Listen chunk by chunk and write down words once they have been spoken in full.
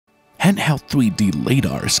handheld 3D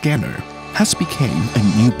LiDAR scanner has become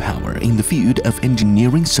a new power in the field of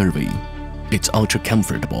engineering surveying. Its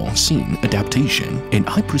ultra-comfortable scene adaptation and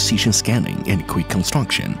high-precision scanning and quick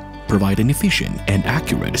construction provide an efficient and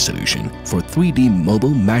accurate solution for 3D mobile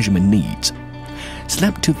measurement needs.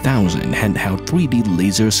 SLAM2000 handheld 3D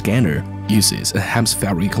laser scanner uses a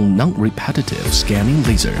hemispherical non-repetitive scanning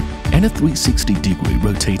laser and a 360-degree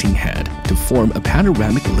rotating head to form a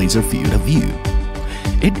panoramic laser field of view.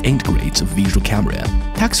 It integrates a visual camera,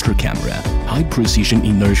 texture camera, high-precision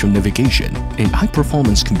inertial navigation, and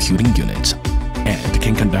high-performance computing units, and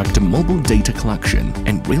can conduct mobile data collection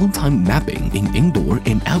and real-time mapping in indoor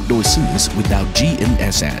and outdoor scenes without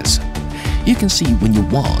GNSS. You can see when you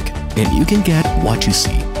walk, and you can get what you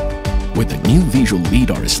see. With the new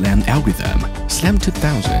visual-LiDAR SLAM algorithm,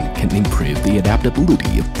 SLAM2000 can improve the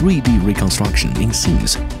adaptability of 3D reconstruction in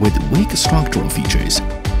scenes with weak structural features.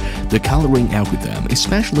 The coloring algorithm is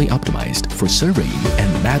specially optimized for surveying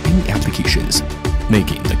and mapping applications,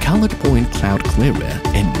 making the colored point cloud clearer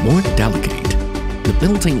and more delicate. The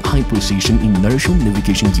built-in high-precision inertial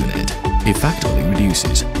navigation unit effectively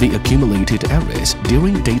reduces the accumulated errors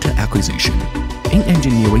during data acquisition. In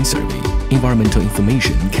engineering survey, environmental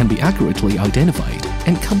information can be accurately identified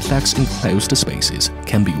and complex enclosed spaces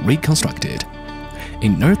can be reconstructed.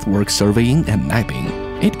 In earthwork surveying and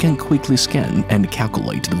mapping, it can quickly scan and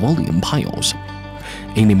calculate the volume piles.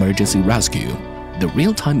 In emergency rescue, the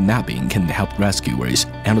real-time mapping can help rescuers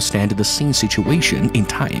understand the scene situation in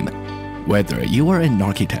time. Whether you are an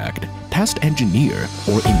architect, test engineer,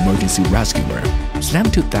 or emergency rescuer,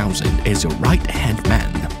 SLAM2000 is your right-hand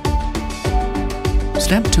man.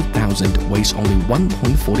 SLAM2000 weighs only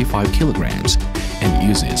 1.45 kilograms and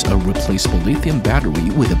uses a replaceable lithium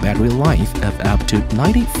battery with a battery life of up to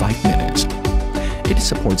 95 minutes. It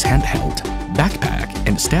supports handheld, backpack,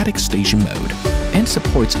 and static station mode, and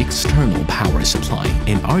supports external power supply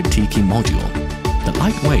and RTK module. The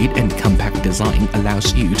lightweight and compact design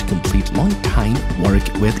allows you to complete long-time work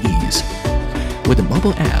with ease. With a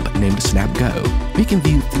mobile app named SlamGo, you can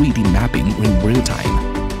view 3D mapping in real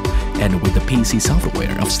time. And with the PC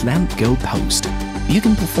software of SlamGo Post, you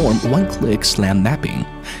can perform one-click SLAM mapping,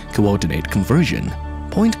 coordinate conversion,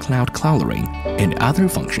 point cloud coloring, and other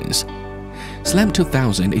functions.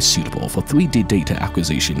 SLAM2000 is suitable for 3D data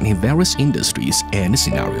acquisition in various industries and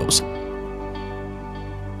scenarios.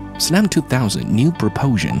 SLAM2000 new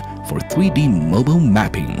Proposion for 3D mobile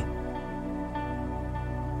mapping.